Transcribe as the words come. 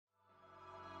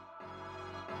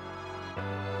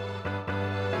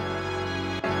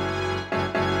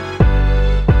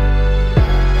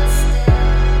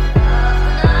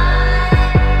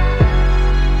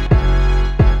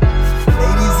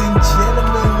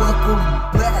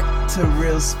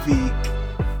speak.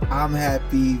 I'm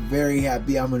happy, very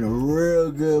happy. I'm in a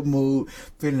real good mood,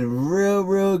 feeling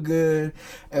real good.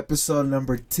 Episode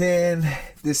number 10.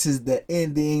 This is the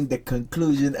ending, the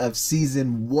conclusion of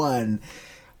season 1.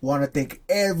 Want to thank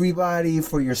everybody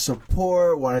for your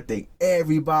support. Want to thank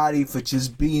everybody for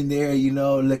just being there,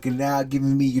 looking out,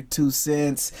 giving me your 2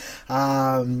 cents.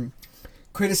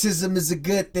 Criticism is a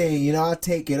good thing, I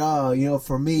take it all.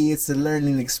 For me, it's a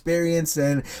learning experience,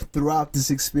 and throughout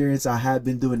this experience, I have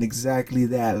been doing exactly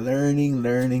that. Learning.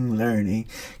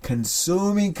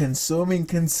 Consuming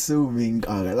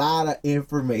a lot of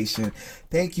information.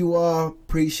 Thank you all.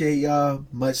 Appreciate y'all.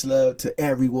 Much love to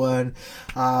everyone.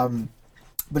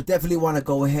 But definitely want to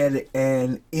go ahead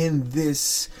and end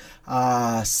this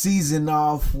season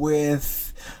off with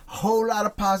a whole lot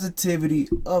of positivity,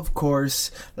 of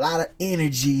course, a lot of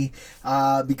energy,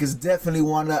 because definitely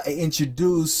want to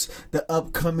introduce the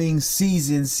upcoming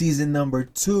season number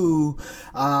 2.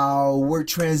 We're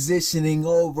transitioning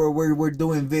over. We're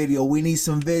doing video. We need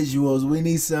some visuals. We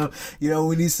need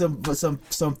some,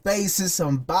 some faces,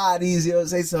 some bodies.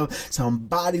 Some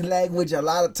body language. A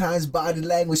lot of times, body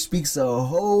language speaks a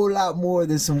whole lot more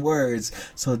than some words.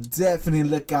 So definitely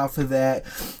look out for that.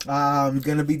 I'm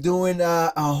gonna be doing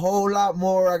a whole lot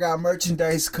more. I got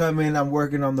merchandise coming. I'm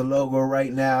working on the logo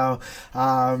right now.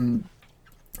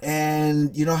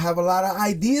 And have a lot of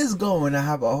ideas going. I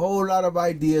have a whole lot of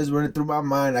ideas running through my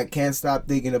mind. I can't stop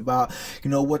thinking about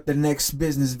what the next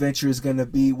business venture is going to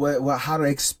be, how to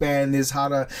expand this, how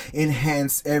to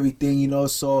enhance everything,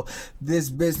 so this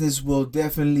business will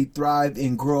definitely thrive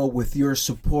and grow with your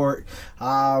support,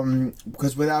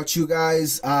 because without you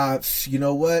guys, I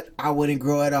wouldn't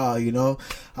grow at all.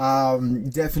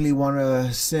 Definitely want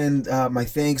to send my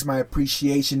thanks, my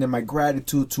appreciation, and my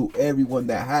gratitude to everyone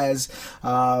that has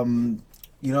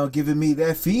giving me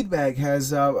that feedback,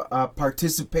 has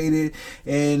participated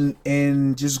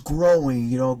in just growing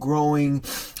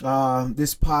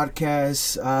this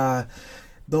podcast.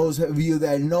 Those of you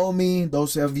that know me,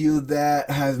 those of you that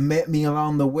have met me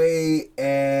along the way,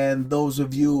 and those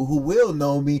of you who will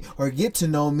know me or get to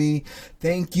know me,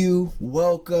 thank you,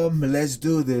 welcome. Let's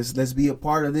do this. Let's be a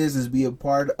part of this. Let's be a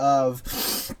part of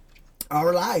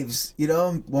our lives,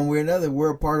 one way or another.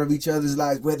 We're a part of each other's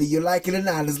lives, whether you like it or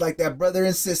not. It's like that brother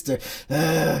and sister,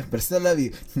 but I still love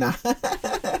you. Nah.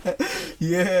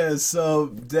 Yeah, so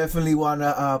definitely want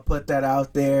to put that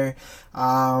out there.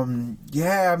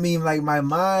 Like my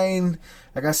mind,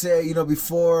 like I said,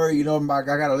 before, I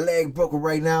got a leg broken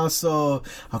right now, so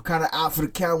I'm kind of out for the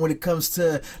count when it comes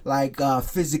to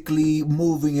physically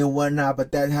moving and whatnot,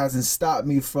 but that hasn't stopped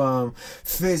me from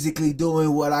physically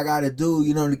doing what I got to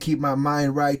do, to keep my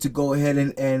mind right, to go ahead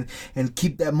and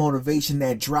keep that motivation,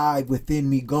 that drive within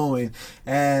me going.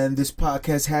 And this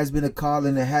podcast has been a call,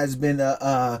 and it has been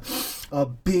a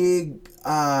big,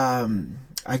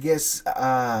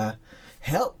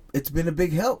 help. It's been a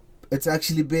big help. It's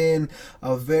actually been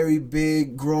a very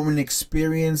big growing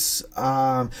experience,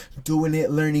 doing it,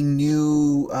 learning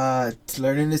new,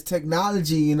 learning this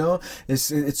technology,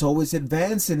 it's always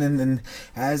advancing, and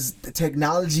as the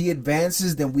technology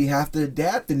advances, then we have to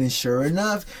adapt, and then sure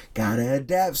enough, gotta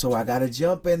adapt, so I gotta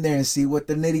jump in there and see what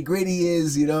the nitty gritty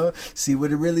is, see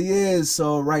what it really is.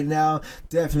 So right now,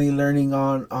 definitely learning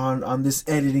on this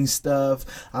editing stuff.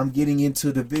 I'm getting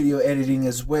into the video editing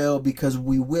as well, because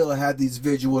we will have these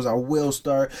visuals. I will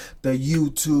start the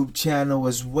YouTube channel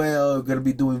as well. We're gonna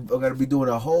be doing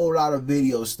a whole lot of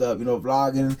video stuff,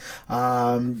 vlogging.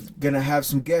 Gonna have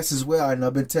some guests as well. I know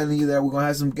I've been telling you that we're gonna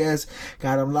have some guests.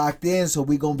 Got them locked in, so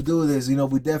we gonna do this.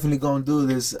 We definitely gonna do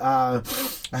this. I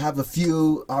have a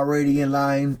few already in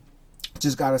line.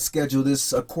 Just gotta schedule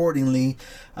this accordingly.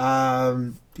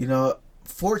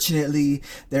 Fortunately,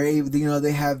 they're able,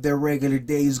 they have their regular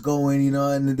days going,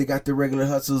 and then they got their regular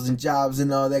hustles and jobs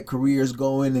and all that, careers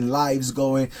going and lives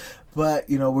going. But,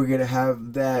 we're going to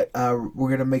have that, we're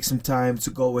going to make some time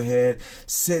to go ahead,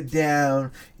 sit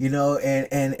down,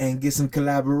 and get some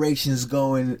collaborations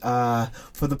going,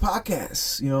 for the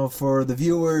podcast, for the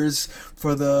viewers,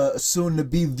 for the soon to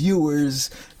be viewers,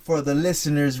 for the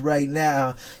listeners right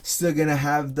now. Still gonna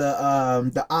have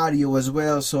the audio as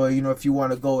well, so if you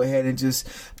want to go ahead and just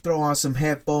throw on some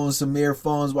headphones, some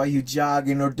earphones while you're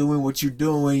jogging or doing what you're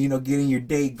doing, getting your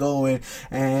day going,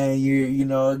 and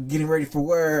you're getting ready for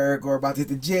work, or about to hit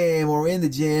the gym, or in the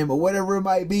gym, or whatever it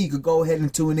might be, you could go ahead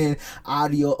and tune in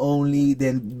audio only.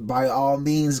 Then by all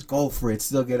means, go for it.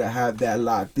 Still gonna have that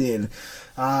locked in.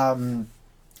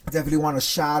 definitely want to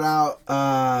shout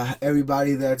out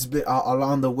everybody that's been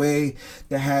along the way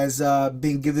that has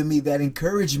been giving me that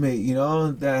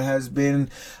encouragement, that has been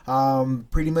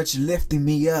pretty much lifting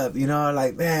me up,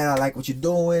 like, man, I like what you're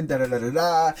doing, da da da da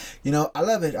da. I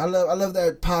love it. I love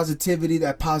that positivity,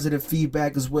 that positive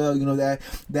feedback as well.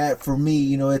 That for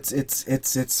me,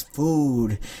 it's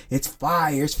food, it's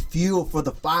fire, it's fuel for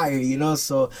the fire.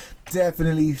 So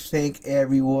definitely thank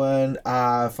everyone.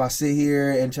 If I sit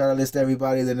here and try to list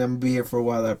everybody, then I'm gonna be here for a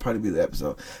while. That'll probably be the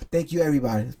episode. Thank you,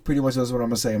 everybody. Pretty much that's what I'm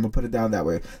gonna say. I'm gonna put it down that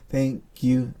way. Thank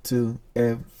you to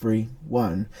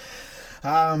everyone.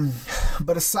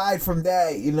 But aside from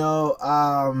that,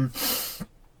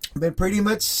 been pretty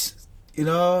much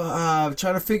trying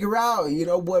to figure out,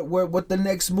 what the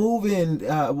next move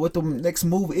what the next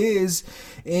move is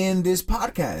in this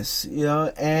podcast,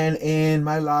 and in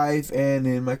my life and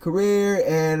in my career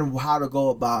and how to go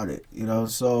about it,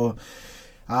 so,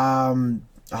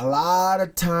 a lot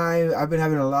of time, I've been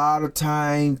having a lot of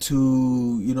time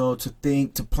to, to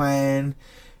think, to plan,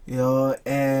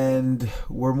 and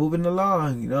we're moving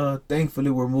along,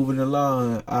 thankfully we're moving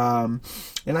along.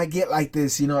 And I get like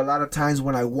this, a lot of times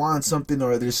when I want something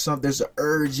or there's an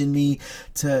urge in me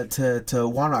to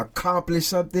want to accomplish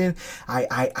something,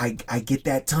 I get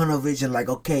that tunnel vision, like,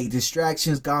 okay,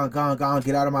 distractions, gone,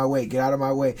 get out of my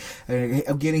way.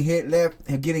 I'm getting hit left,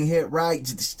 I'm getting hit right,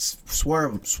 just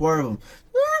swerve them.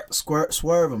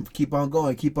 Swerve them, keep on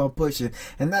going, keep on pushing.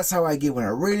 And that's how I get when I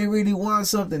really, really want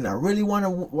something, I really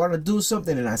want to do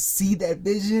something, and I see that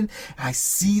vision, I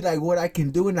see like what I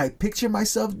can do, and I picture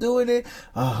myself doing it.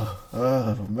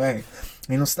 Oh man,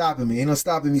 ain't no stopping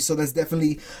me. So that's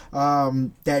definitely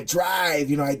that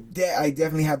drive. I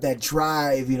definitely have that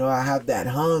drive. I have that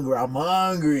hunger. I'm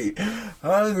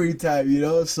hungry type.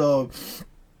 So.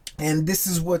 And this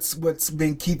is what's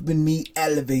been keeping me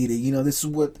elevated. This is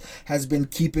what has been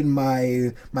keeping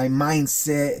my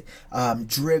mindset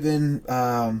driven.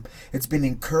 It's been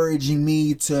encouraging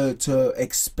me to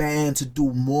expand, to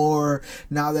do more.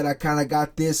 Now that I kind of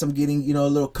got this, I'm getting a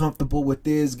little comfortable with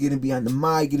this, getting behind the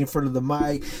mic, getting in front of the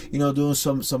mic, doing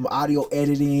some audio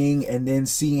editing, and then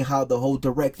seeing how the whole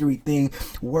directory thing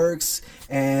works,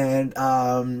 and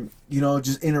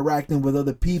just interacting with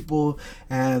other people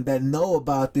and that know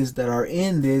about this, that are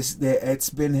in this, that it's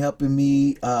been helping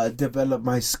me develop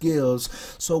my skills.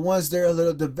 So once they're a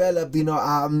little developed,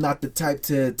 I'm not the type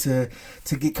to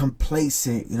get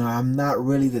complacent. I'm not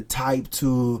really the type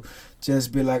to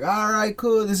just be like, all right,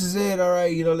 cool, this is it, all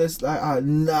right, let's,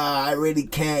 nah, I really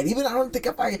can't. Even I don't think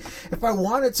if I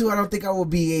wanted to, I don't think I would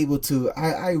be able to.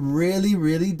 I really,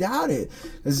 really doubt it.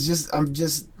 I'm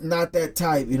just not that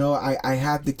type, I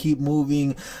have to keep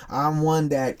moving. I'm one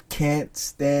that can't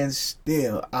stand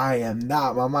still. I am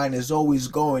not. My mind is always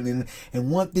going,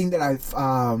 and one thing that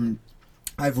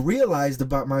I've realized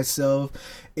about myself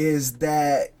is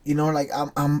that like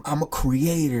I'm a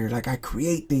creator. Like I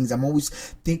create things. I'm always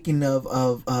thinking of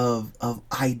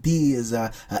ideas,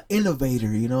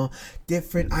 innovator.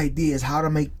 Different ideas, how to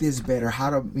make this better,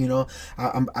 how to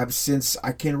I've since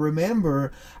I can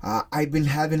remember, I've been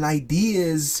having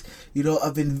ideas,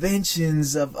 of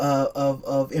inventions,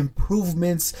 of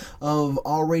improvements of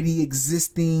already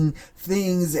existing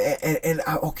things, and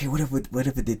okay, what if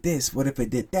it did this? What if it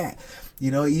did that?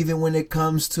 Even when it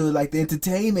comes to like the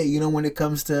entertainment, when it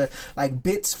comes to like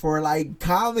bits for like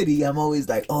comedy, I'm always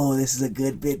like, oh, this is a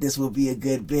good bit, this will be a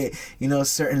good bit,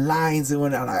 certain lines, and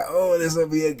when I'm like, oh, this will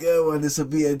be a good one, this will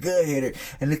be a good hitter.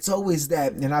 And it's always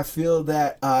that, and I feel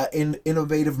that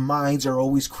innovative minds are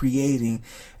always creating,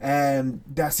 and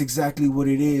that's exactly what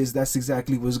it is. That's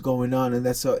exactly what's going on, and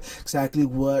that's exactly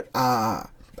what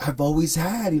I've always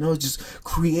had, just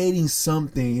creating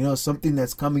something, something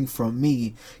that's coming from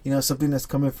me, something that's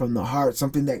coming from the heart,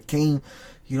 something that came,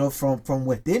 from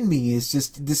within me. It's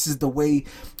just, this is the way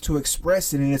to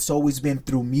express it, and it's always been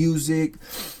through music.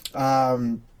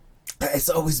 It's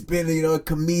always been, a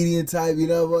comedian type,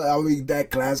 that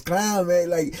class clown,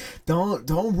 man. Like,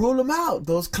 don't rule them out.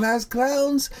 Those class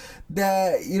clowns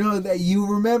that, that you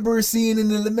remember seeing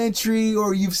in elementary,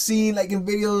 or you've seen like in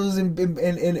videos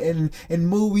and in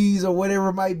movies or whatever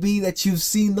it might be, that you've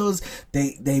seen those,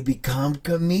 they become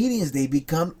comedians, they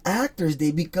become actors,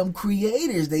 they become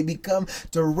creators, they become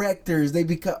directors, they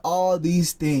become all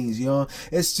these things,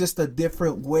 It's just a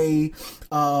different way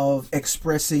of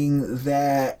expressing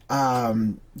that,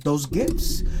 those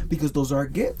gifts, because those are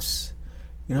gifts.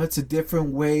 It's a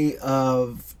different way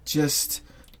of just,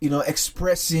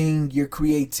 expressing your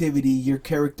creativity, your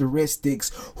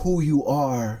characteristics, who you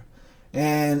are.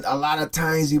 And a lot of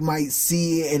times you might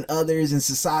see it in others in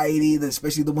society,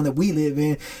 especially the one that we live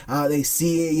in. They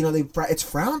see it, it's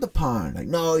frowned upon. Like,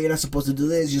 no, you're not supposed to do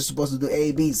this. You're supposed to do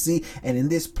A, B, C, and in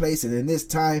this place and in this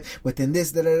time, within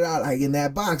this, da da da, like in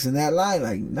that box, in that line.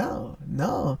 Like, no.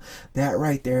 That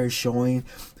right there is showing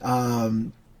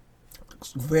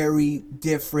very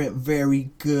different,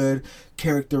 very good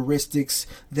characteristics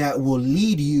that will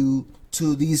lead you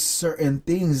to these certain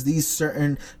things, these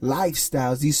certain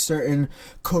lifestyles, these certain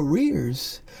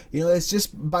careers. It's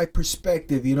just by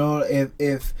perspective.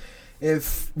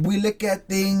 If we look at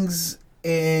things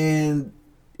in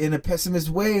a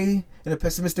pessimistic way,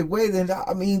 then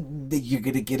you're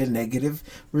gonna get a negative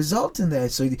result in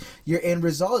that. So your end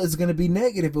result is gonna be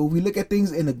negative. But if we look at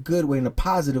things in a good way, in a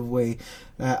positive way,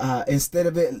 instead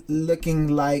of it looking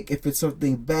like if it's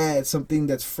something bad, something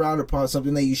that's frowned upon,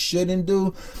 something that you shouldn't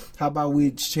do, how about we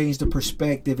change the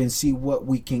perspective and see what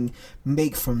we can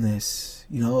make from this?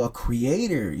 A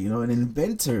creator, an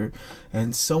inventor,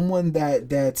 and someone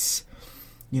that's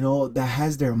that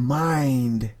has their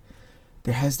mind.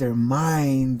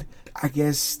 I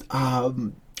guess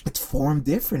it's formed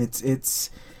different. It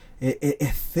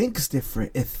thinks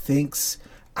different. It thinks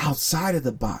outside of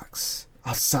the box,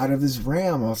 outside of this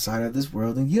realm, outside of this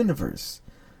world and universe.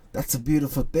 That's a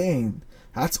beautiful thing.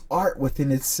 That's art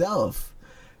within itself,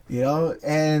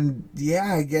 and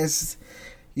yeah, I guess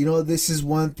this is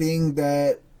one thing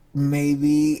that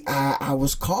maybe I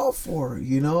was called for.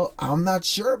 I'm not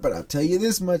sure, but I'll tell you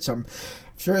this much: I'm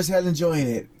sure as hell enjoying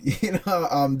it.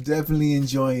 I'm definitely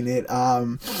enjoying it.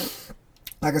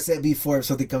 Like I said before, if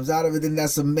something comes out of it, then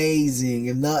that's amazing.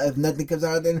 If nothing comes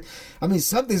out of it, then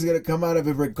something's gonna come out of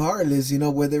it regardless.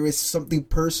 Whether it's something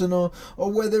personal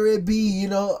or whether it be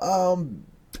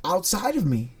outside of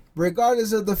me.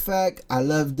 Regardless of the fact, I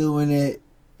love doing it,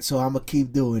 so I'm gonna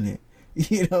keep doing it.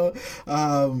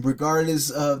 Regardless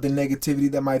of the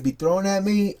negativity that might be thrown at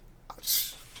me.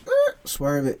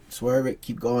 Swerve it,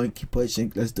 keep going, keep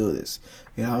pushing, let's do this.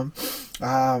 Other,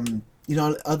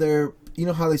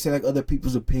 how they say, like, other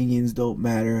people's opinions don't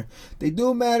matter. They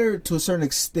do matter to a certain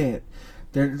extent.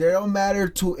 They don't matter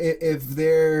to if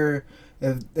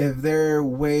their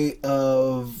way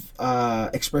of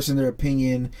expressing their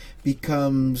opinion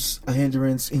becomes a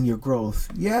hindrance in your growth.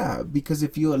 Yeah, because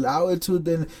if you allow it to,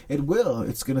 then it will.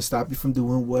 It's gonna stop you from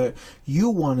doing what you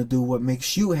want to do, what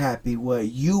makes you happy, what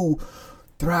you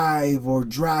thrive or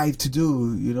drive to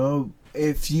do,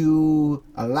 if you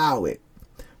allow it.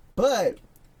 But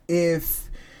if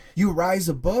you rise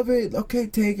above it, okay,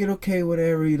 take it, okay,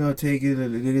 whatever, take it.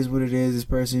 It is what it is. This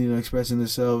person, expressing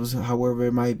themselves, however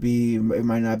it might be, it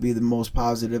might not be the most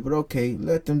positive, but okay,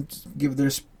 let them give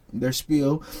their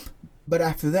spiel. But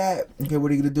after that, okay,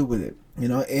 what are you gonna do with it?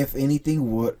 If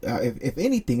anything, if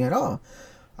anything at all.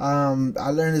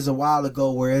 I learned this a while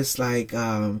ago, where it's like,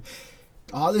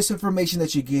 all this information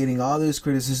that you're getting, all this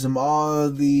criticism, all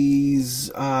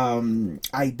these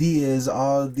ideas,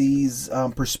 all these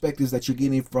perspectives that you're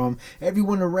getting from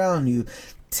everyone around you,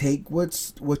 take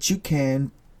what you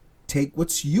can, take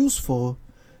what's useful,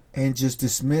 and just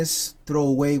dismiss, throw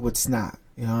away what's not.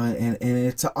 And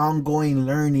it's an ongoing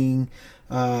learning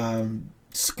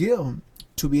skill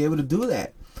to be able to do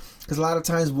that. Because a lot of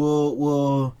times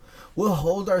we'll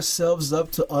hold ourselves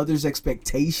up to others'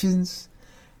 expectations.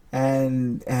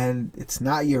 And it's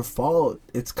not your fault.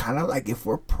 It's kind of like if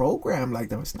we're programmed like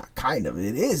that. It's not kind of.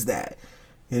 It is that.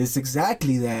 It's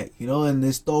exactly that. And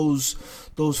it's those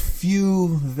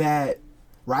few that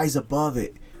rise above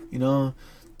it.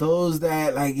 Those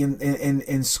that, like,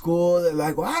 in school, they're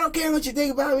like, well, I don't care what you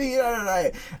think about me.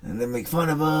 And they make fun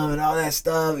of them and all that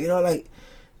stuff.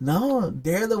 No,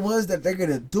 they're the ones that they're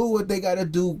gonna do what they gotta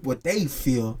do, what they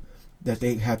feel that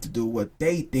they have to do, what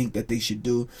they think that they should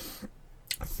do.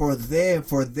 For their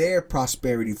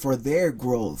prosperity, for their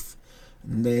growth.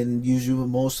 And then usually,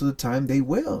 most of the time, they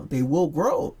will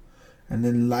grow. And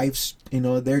then life's,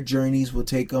 their journeys will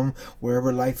take them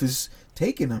wherever life is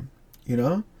taking them,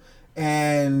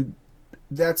 and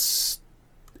that's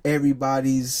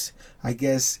everybody's, I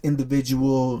guess,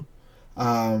 individual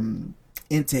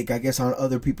intake, I guess, on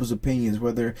other people's opinions,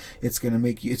 whether it's gonna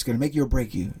make you or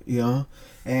break you,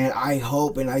 And I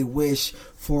hope and I wish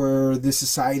for this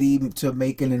society to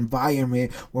make an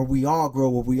environment where we all grow,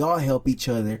 where we all help each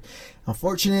other.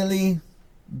 Unfortunately,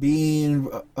 being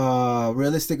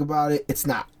realistic about it, it's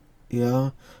not,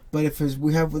 But if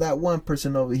we have that one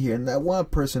person over here and that one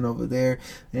person over there,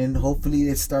 and hopefully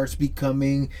it starts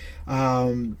becoming,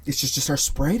 it just starts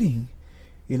spreading.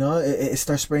 It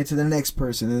starts spreading to the next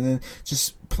person, and then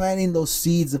just planting those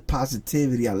seeds of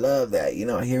positivity. I love that,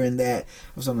 hearing that. I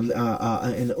was on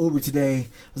in the Uber today. I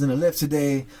was in the Lyft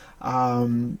today.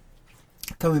 Coming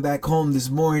back home this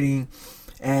morning,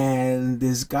 and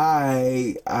this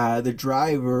guy, the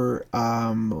driver,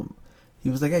 he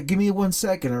was like, hey, give me 1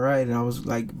 second, all right? And I was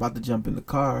like about to jump in the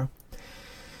car,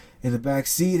 in the back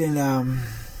seat, and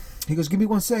he goes, give me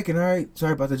 1 second, all right?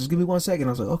 Sorry about that, just give me 1 second.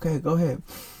 I was like, okay, go ahead.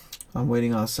 I'm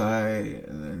waiting outside,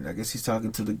 and then I guess he's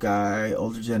talking to the guy,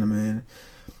 older gentleman,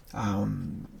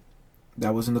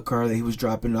 that was in the car that he was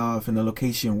dropping off in the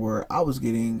location where I was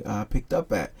getting picked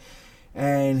up at.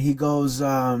 And he goes,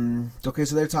 okay,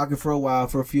 so they're talking for a while,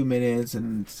 for a few minutes,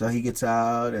 and so he gets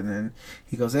out, and then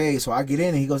he goes, hey, so I get in,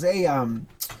 and he goes, hey,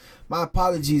 my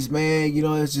apologies, man,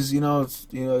 it's just, it's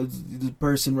the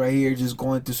person right here just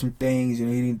going through some things, he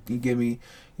didn't give me,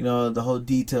 the whole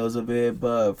details of it,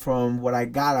 but from what I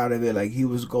got out of it, like, he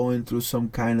was going through some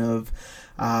kind of,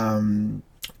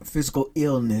 physical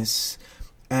illness,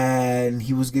 and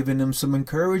he was giving them some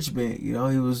encouragement. He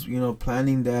was,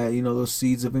 planting that, those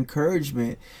seeds of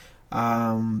encouragement.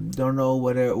 Don't know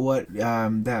what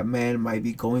that man might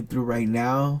be going through right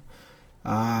now.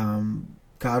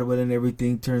 God willing,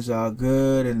 everything turns out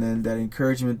good, and then that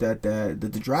encouragement that the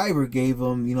driver gave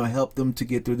him, helped him to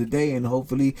get through the day, and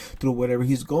hopefully through whatever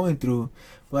he's going through.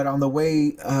 But on the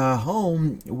way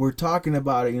home, we're talking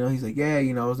about it. He's like, yeah,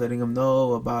 I was letting him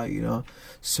know about,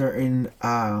 certain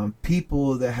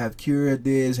people that have cured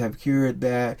this, have cured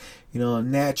that,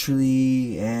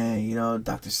 naturally, and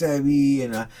Dr.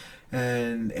 Sebi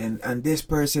and this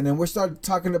person, and we're starting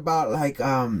talking about like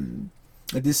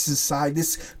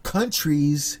this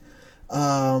country's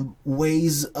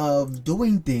ways of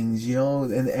doing things,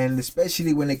 and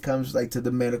especially when it comes like to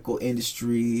the medical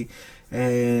industry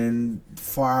and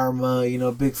pharma,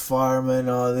 big pharma and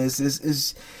all this.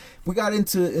 Is we got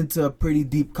into a pretty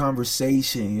deep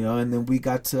conversation, and then we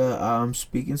got to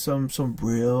speaking some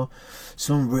real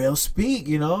speak,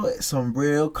 some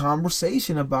real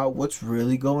conversation about what's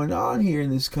really going on here in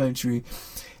this country.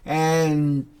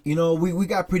 And we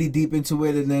got pretty deep into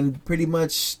it, and then pretty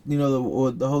much the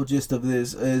whole gist of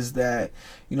this is that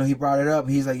he brought it up.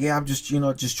 He's like, yeah, I'm just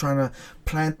just trying to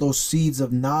plant those seeds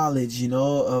of knowledge,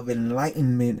 of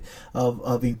enlightenment,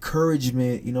 of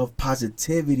encouragement, of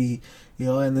positivity,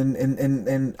 and then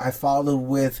and I followed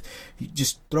with,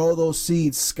 just throw those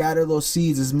seeds, scatter those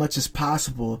seeds as much as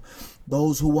possible.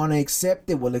 Those who want to accept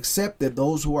it will accept it.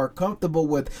 Those who are comfortable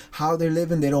with how they're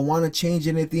living, they don't want to change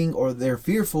anything, or they're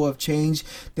fearful of change,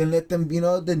 then let them,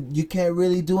 then you can't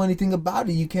really do anything about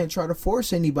it. You can't try to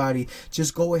force anybody.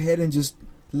 Just go ahead and just,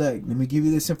 look, let me give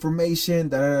you this information,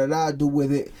 do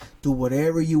with it, do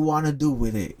whatever you want to do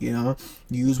with it,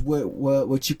 use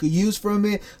what you could use from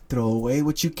it, throw away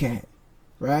what you can't.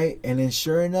 Right? And then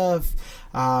sure enough,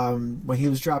 when he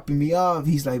was dropping me off,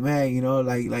 he's like, man,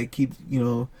 like keep,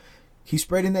 he's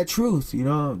spreading that truth,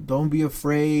 don't be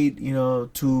afraid,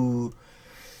 to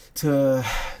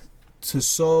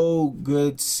sow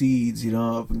good seeds,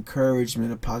 of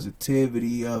encouragement, of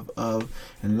positivity, of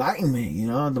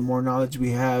enlightenment. The more knowledge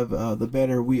we have, the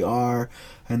better we are,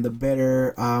 and the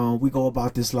better we go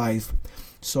about this life.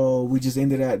 So we just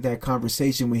ended that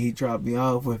conversation when he dropped me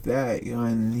off with that,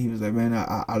 and he was like, man,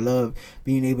 I love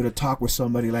being able to talk with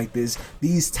somebody like this.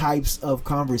 These types of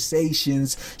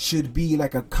conversations should be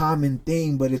like a common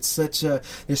thing, but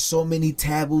there's so many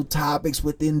taboo topics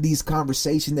within these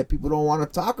conversations that people don't want to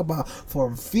talk about,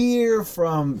 from fear,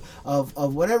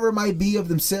 of whatever it might be, of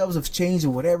themselves, of change,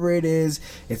 or whatever it is.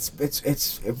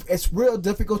 It's real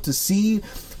difficult to see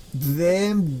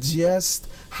them just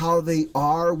how they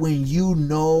are when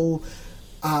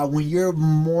when you're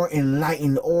more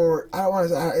enlightened. Or I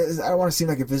don't want to seem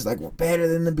like if it's like we're better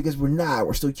than them, because we're not.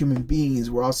 We're still human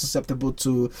beings. We're all susceptible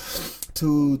to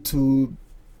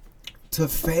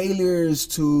failures,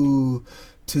 to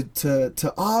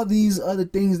all these other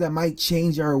things that might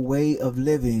change our way of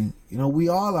living. We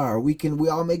all are. We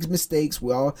all make mistakes.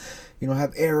 We all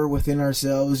have error within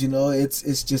ourselves.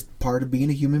 It's just part of being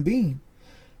a human being.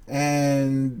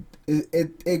 And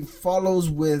it follows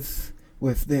with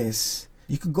this.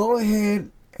 You could go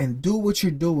ahead and do what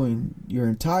you're doing your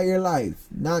entire life,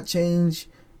 not change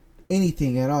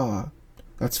anything at all.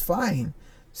 That's fine.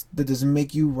 That doesn't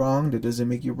make you wrong. That doesn't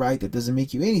make you right. That doesn't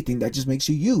make you anything. That just makes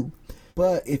you you.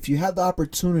 But if you have the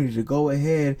opportunity to go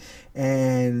ahead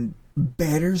and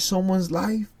better someone's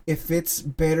life, if it's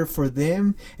better for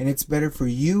them, and it's better for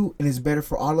you, and it's better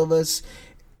for all of us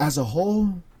as a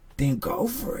whole, then go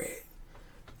for it.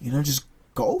 Just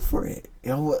go for it.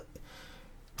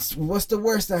 What's the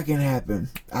worst that can happen?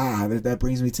 That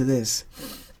brings me to this.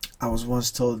 I was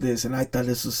once told this, and I thought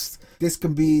this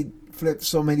can be flipped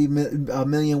so many a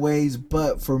million ways,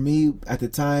 but for me at the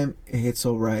time, it hit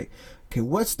so right. Okay,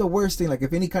 what's the worst thing? Like,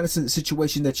 if any kind of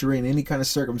situation that you're in, any kind of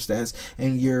circumstance,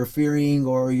 and you're fearing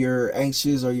or you're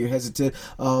anxious or you're hesitant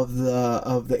of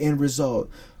the end result.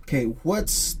 Okay,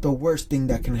 what's the worst thing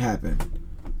that can happen?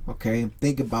 Okay,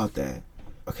 think about that.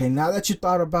 Okay, now that you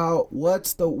thought about what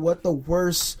the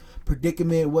worst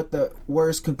predicament, what the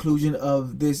worst conclusion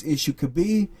of this issue could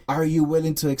be, are you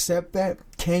willing to accept that?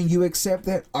 Can you accept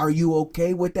that? Are you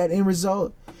okay with that end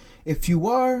result? If you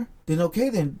are, then okay,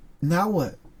 then now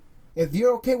what? If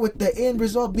you're okay with the end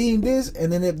result being this,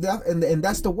 and then if that and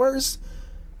that's the worst,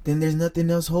 then there's nothing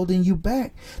else holding you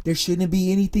back. There shouldn't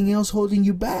be anything else holding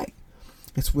you back.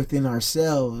 It's within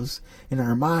ourselves, in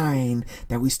our mind,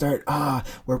 that we start,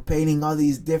 we're painting all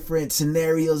these different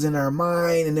scenarios in our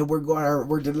mind, and then we're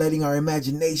letting our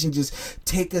imagination just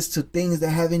take us to things that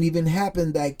haven't even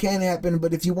happened, that can happen.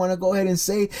 But if you want to go ahead and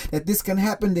say that this can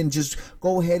happen, then just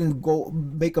go ahead and go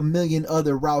make a million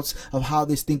other routes of how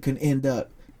this thing can end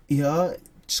up. Yeah,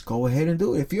 just go ahead and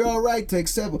do it. If you're all right to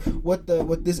accept what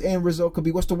this end result could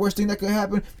be, what's the worst thing that could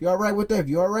happen? If you're all right with that,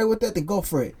 then go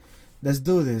for it. Let's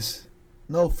do this.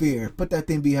 No fear. Put that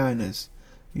thing behind us.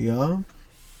 Yeah.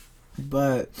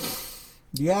 But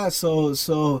yeah,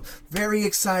 so very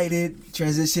excited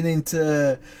transitioning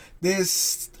to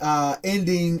this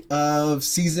ending of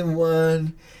season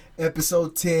 1,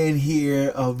 episode 10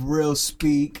 here of Real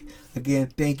Speak. Again,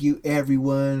 thank you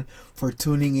everyone for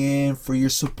tuning in, for your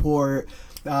support.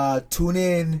 Tune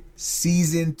in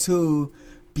season 2.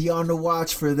 Be on the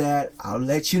watch for that. I'll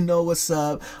let you know what's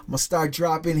up. I'm gonna start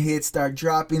dropping hits, start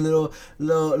dropping little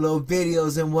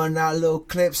videos and whatnot, little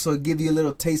clips, so give you a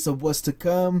little taste of what's to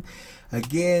come.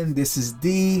 Again, this is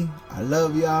D. I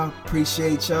love y'all.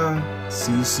 Appreciate y'all.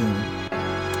 See you soon.